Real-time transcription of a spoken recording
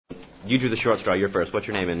You drew the short straw. You're first. What's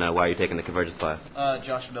your name and why are you taking the convergence class?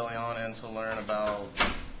 Josh Bellion, and to learn about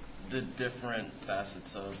the different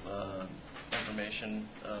facets of information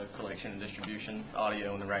collection and distribution,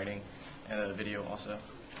 audio and the writing, and video also.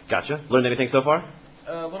 Gotcha. Learned anything so far?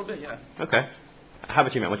 A little bit, yeah. Okay. How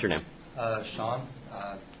about you, man? What's your name? Sean.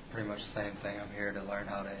 Pretty much the same thing. I'm here to learn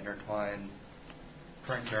how to intertwine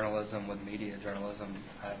print journalism with media journalism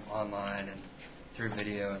online and through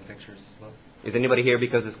video and pictures as well. Is anybody here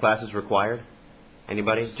because this class is required?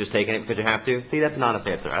 Anybody? Just taking it because you have to? See, that's an honest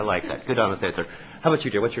answer. I like that. Good honest answer. How about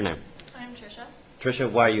you, dear? What's your name? I'm Trisha.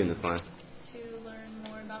 Trisha, why are you in this class? To learn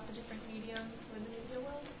more about the different mediums within the media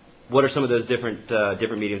world. What are some of those different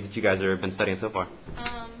mediums that you guys have been studying so far?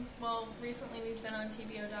 Well, recently we've been on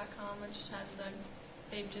TBO.com, which has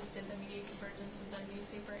they've just did the media convergence with the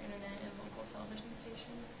newspaper, internet, and local television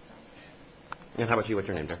station. So. And how about you? What's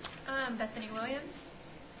your name, dear? Bethany Williams.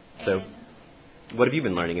 So, what have you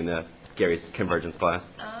been learning in the Gary's convergence class?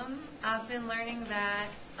 I've been learning that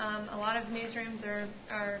a lot of newsrooms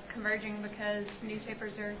are converging because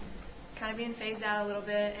newspapers are kind of being phased out a little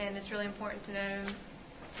bit, and it's really important to know,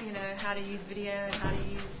 how to use video and how to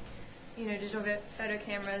use, digital photo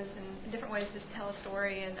cameras and different ways to tell a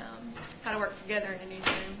story and how to work together in a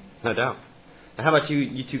newsroom. No doubt. Now, how about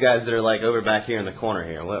you two guys that are like over back here in the corner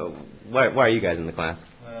here? Why are you guys in the class?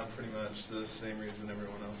 Pretty much the same reason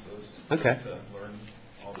everyone else is. Okay. Just to learn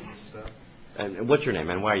all the new stuff. And what's your name,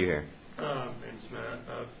 man? Why are you here? Name's Matt.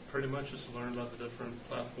 Pretty much just learned about the different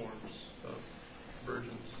platforms of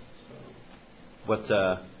convergence.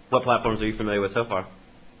 So. What platforms are you familiar with so far?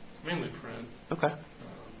 Mainly print. Okay.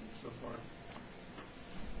 So far.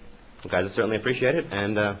 Well, guys, I certainly appreciate it.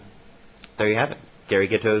 And there you have it. Gary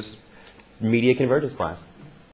Gitto's Media Convergence class.